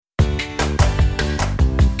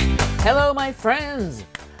Hello, my friends.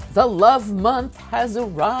 The love month has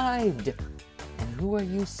arrived. And who are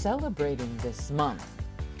you celebrating this month?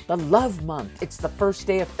 The love month. It's the first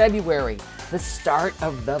day of February, the start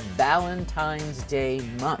of the Valentine's Day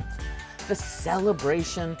month, the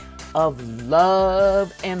celebration of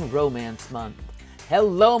love and romance month.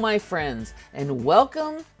 Hello, my friends, and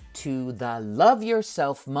welcome to the Love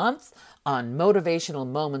Yourself month on Motivational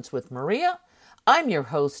Moments with Maria. I'm your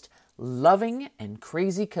host, loving and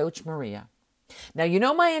crazy Coach Maria. Now, you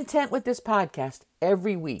know my intent with this podcast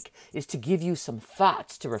every week is to give you some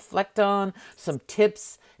thoughts to reflect on, some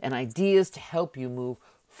tips and ideas to help you move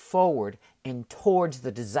forward and towards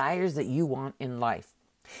the desires that you want in life.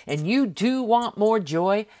 And you do want more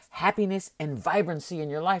joy, happiness, and vibrancy in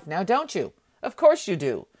your life now, don't you? Of course you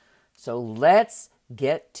do. So let's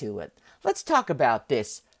get to it. Let's talk about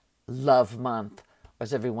this love month.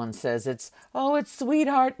 As everyone says, it's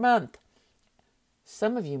Sweetheart Month.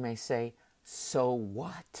 Some of you may say, so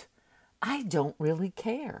what? I don't really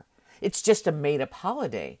care. It's just a made-up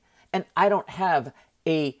holiday, and I don't have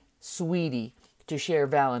a sweetie to share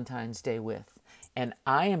Valentine's Day with. And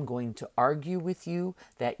I am going to argue with you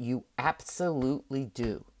that you absolutely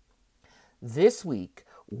do. This week,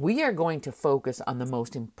 we are going to focus on the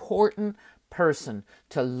most important person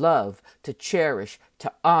to love, to cherish,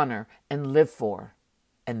 to honor, and live for.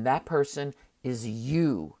 And that person is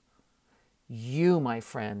you. You, my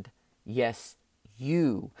friend. Yes,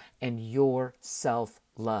 you and your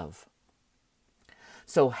self-love.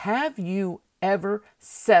 So have you ever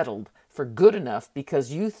settled for good enough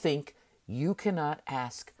because you think you cannot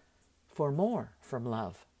ask for more from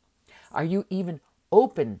love? Are you even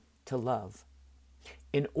open to love?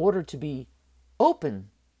 In order to be open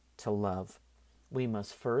to love, we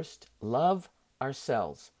must first love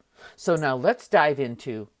ourselves. So now let's dive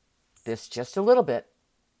into this just a little bit.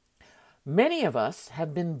 Many of us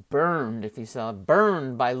have been burned,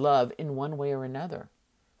 burned by love in one way or another.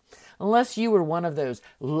 Unless you were one of those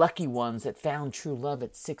lucky ones that found true love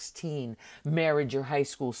at 16, married your high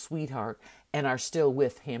school sweetheart, and are still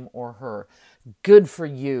with him or her. Good for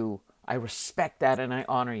you. I respect that and I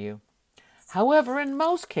honor you. However, in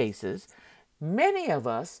most cases, many of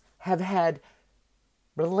us have had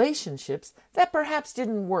relationships that perhaps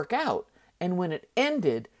didn't work out. And when it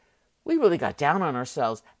ended, we really got down on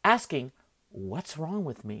ourselves, asking, what's wrong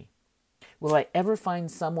with me? Will I ever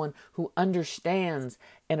find someone who understands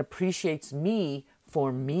and appreciates me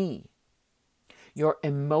for me? Your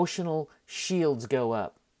emotional shields go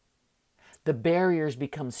up. The barriers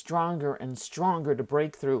become stronger and stronger to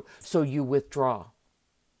break through, so you withdraw.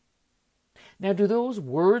 Now, do those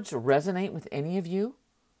words resonate with any of you?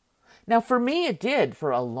 Now, for me, it did for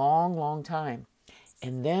a long, long time.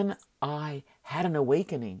 And then I had an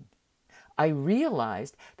awakening. I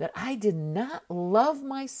realized that I did not love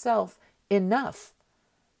myself enough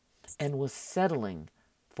and was settling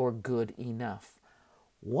for good enough.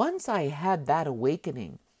 Once I had that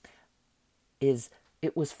awakening,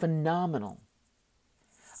 it was phenomenal.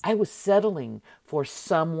 I was settling for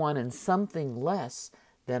someone and something less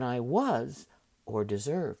than I was or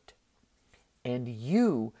deserved. And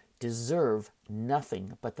you deserve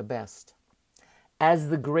nothing but the best. As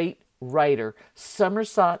the great writer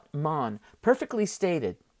Somerset Maugham perfectly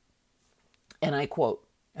stated, and I quote,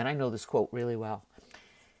 and I know this quote really well,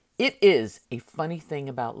 "It is a funny thing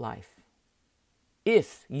about life.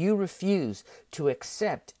 If you refuse to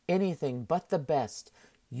accept anything but the best,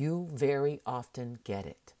 you very often get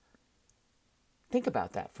it." Think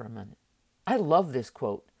about that for a minute. I love this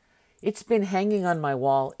quote. It's been hanging on my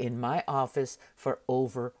wall in my office for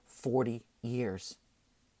over 40 years.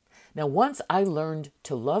 Now, once I learned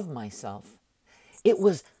to love myself, it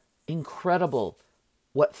was incredible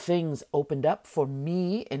what things opened up for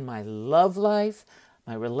me in my love life,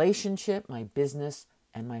 my relationship, my business,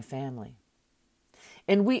 and my family.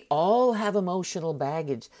 And we all have emotional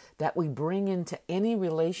baggage that we bring into any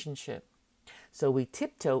relationship. So we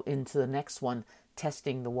tiptoe into the next one,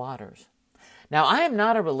 testing the waters. Now, I am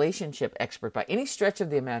not a relationship expert by any stretch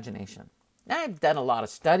of the imagination. I've done a lot of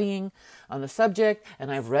studying on the subject,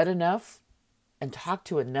 and I've read enough and talked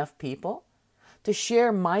to enough people to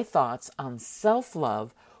share my thoughts on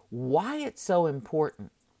self-love, why it's so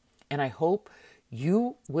important. And I hope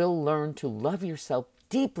you will learn to love yourself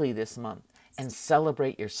deeply this month and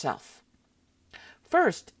celebrate yourself.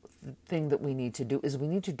 First thing that we need to do is we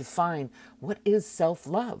need to define what is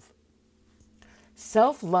self-love.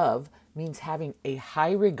 Self-love means having a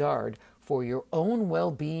high regard for your own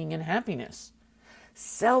well-being and happiness.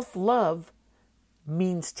 Self-love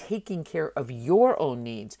means taking care of your own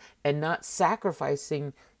needs and not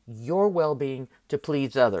sacrificing your well-being to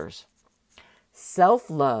please others.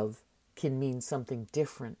 Self-love can mean something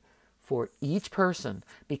different for each person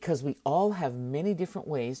because we all have many different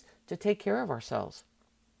ways to take care of ourselves.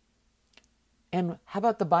 And how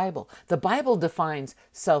about the Bible? The Bible defines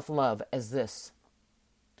self-love as this: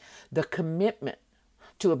 the commitment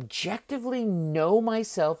to objectively know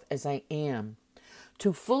myself as I am,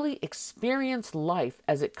 to fully experience life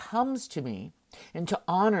as it comes to me, and to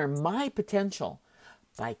honor my potential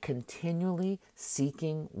by continually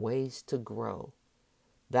seeking ways to grow.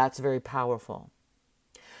 That's very powerful.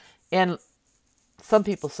 And some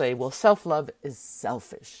people say, well, self-love is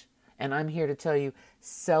selfish. And I'm here to tell you,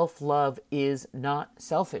 self-love is not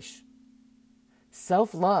selfish.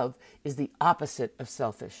 Self-love is the opposite of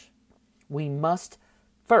selfish. We must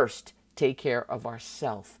first take care of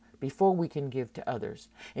ourselves before we can give to others.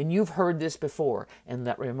 And you've heard this before, and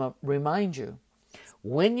that remind you,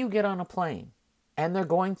 when you get on a plane and they're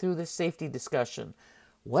going through this safety discussion,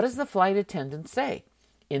 what does the flight attendant say?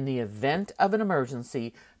 In the event of an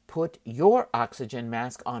emergency, put your oxygen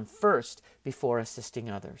mask on first before assisting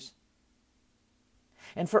others.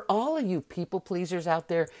 And for all of you people pleasers out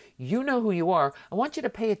there, you know who you are. I want you to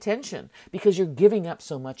pay attention because you're giving up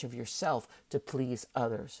so much of yourself to please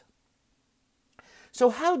others. So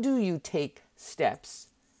how do you take steps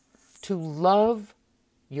to love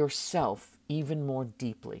yourself even more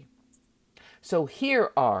deeply? So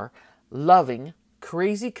here are loving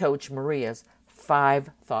Crazy Coach Maria's 5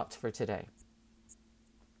 thoughts for today.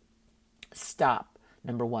 Stop.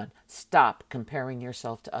 Number 1, stop comparing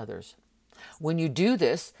yourself to others. When you do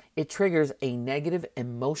this, it triggers a negative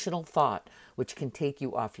emotional thought, which can take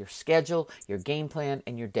you off your schedule, your game plan,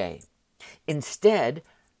 and your day. Instead,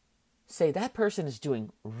 say that person is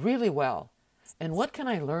doing really well, and what can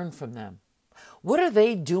I learn from them? What are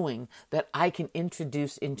they doing that I can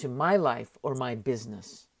introduce into my life or my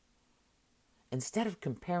business? Instead of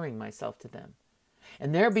comparing myself to them.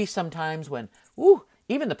 And there'll be some times when,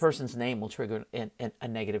 even the person's name will trigger a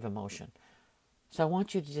negative emotion. So I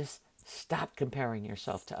want you to just stop comparing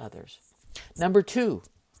yourself to others. Number 2,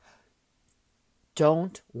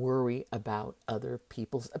 don't worry about other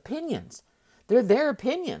people's opinions. They're their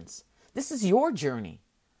opinions. This is your journey.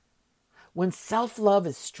 When self-love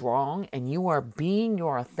is strong and you are being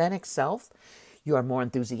your authentic self, you are more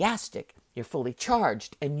enthusiastic, you're fully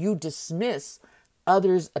charged, and you dismiss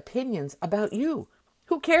others' opinions about you.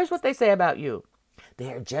 Who cares what they say about you?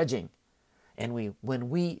 They are judging. And when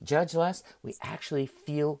we judge less, we actually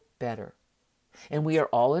feel better. And we are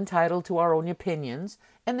all entitled to our own opinions,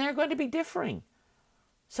 and they're going to be differing.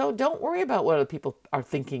 So don't worry about what other people are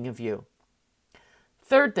thinking of you.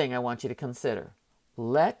 Third thing I want you to consider,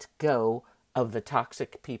 let go of the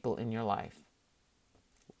toxic people in your life.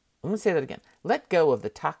 I'm going to say that again. Let go of the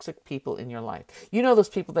toxic people in your life. You know those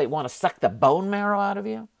people that want to suck the bone marrow out of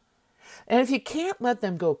you? And if you can't let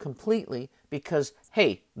them go completely because,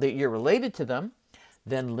 hey, that you're related to them,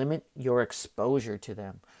 then limit your exposure to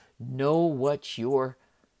them. Know what your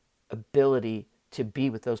ability to be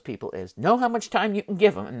with those people is. Know how much time you can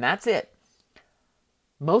give them, and that's it.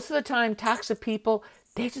 Most of the time, toxic people,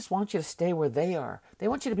 they just want you to stay where they are. They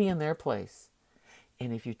want you to be in their place.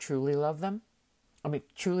 And if you truly love them,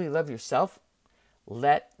 truly love yourself,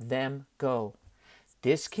 let them go.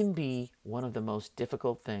 This can be one of the most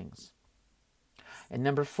difficult things. And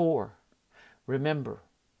number 4, remember,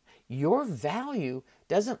 your value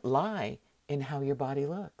doesn't lie in how your body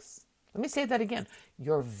looks. Let me say that again.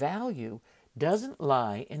 Your value doesn't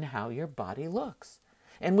lie in how your body looks.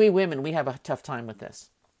 And we women, we have a tough time with this.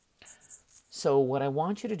 So what I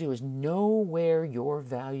want you to do is know where your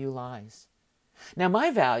value lies. Now, my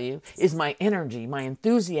value is my energy, my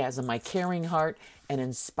enthusiasm, my caring heart, and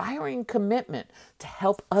inspiring commitment to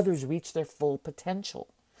help others reach their full potential.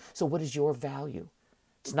 So what is your value?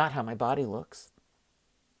 It's not how my body looks.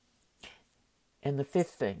 And the 5th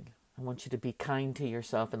thing, I want you to be kind to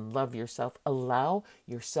yourself and love yourself. Allow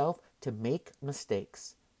yourself to make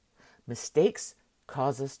mistakes. Mistakes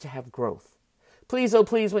cause us to have growth. Please, oh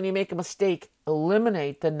please, when you make a mistake,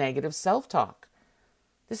 eliminate the negative self-talk.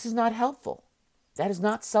 This is not helpful. That is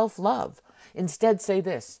not self-love. Instead, say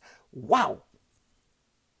this: wow,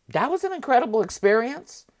 that was an incredible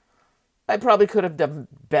experience. I probably could have done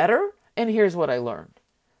better, and here's what I learned.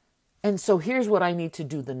 And so here's what I need to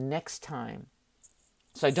do the next time,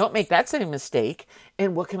 so I don't make that same mistake,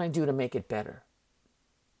 and what can I do to make it better?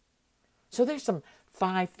 So there's some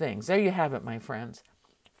 5 things. There you have it, my friends.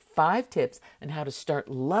 5 tips on how to start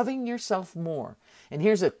loving yourself more. And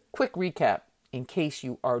here's a quick recap in case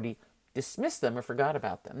you already dismissed them or forgot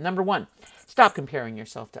about them. Number 1, stop comparing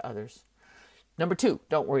yourself to others. Number 2,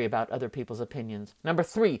 don't worry about other people's opinions. Number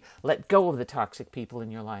 3, let go of the toxic people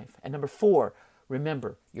in your life. And number 4,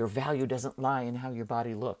 Remember, your value doesn't lie in how your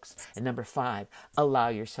body looks. And number 5, allow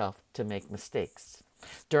yourself to make mistakes.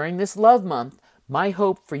 During this love month, my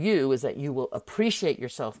hope for you is that you will appreciate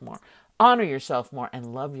yourself more, honor yourself more,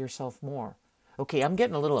 and love yourself more. Okay, I'm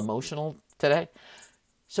getting a little emotional today.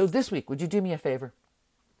 So this week, would you do me a favor?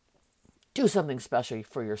 Do something special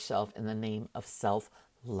for yourself in the name of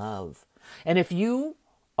self-love. And if you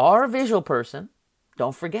are a visual person,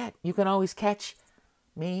 don't forget, you can always catch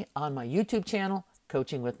me on my YouTube channel,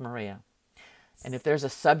 Coaching with Maria. And if there's a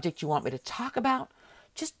subject you want me to talk about,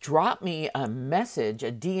 just drop me a message,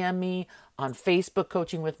 a DM me on Facebook,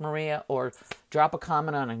 Coaching with Maria, or drop a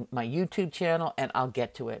comment on my YouTube channel, and I'll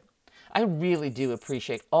get to it. I really do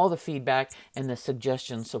appreciate all the feedback and the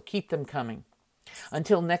suggestions, so keep them coming.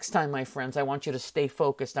 Until next time, my friends, I want you to stay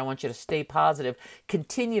focused. I want you to stay positive.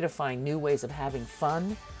 Continue to find new ways of having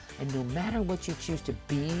fun. And no matter what you choose to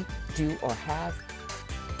be, do, or have,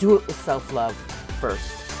 do it with self-love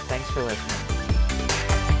first. Thanks for listening.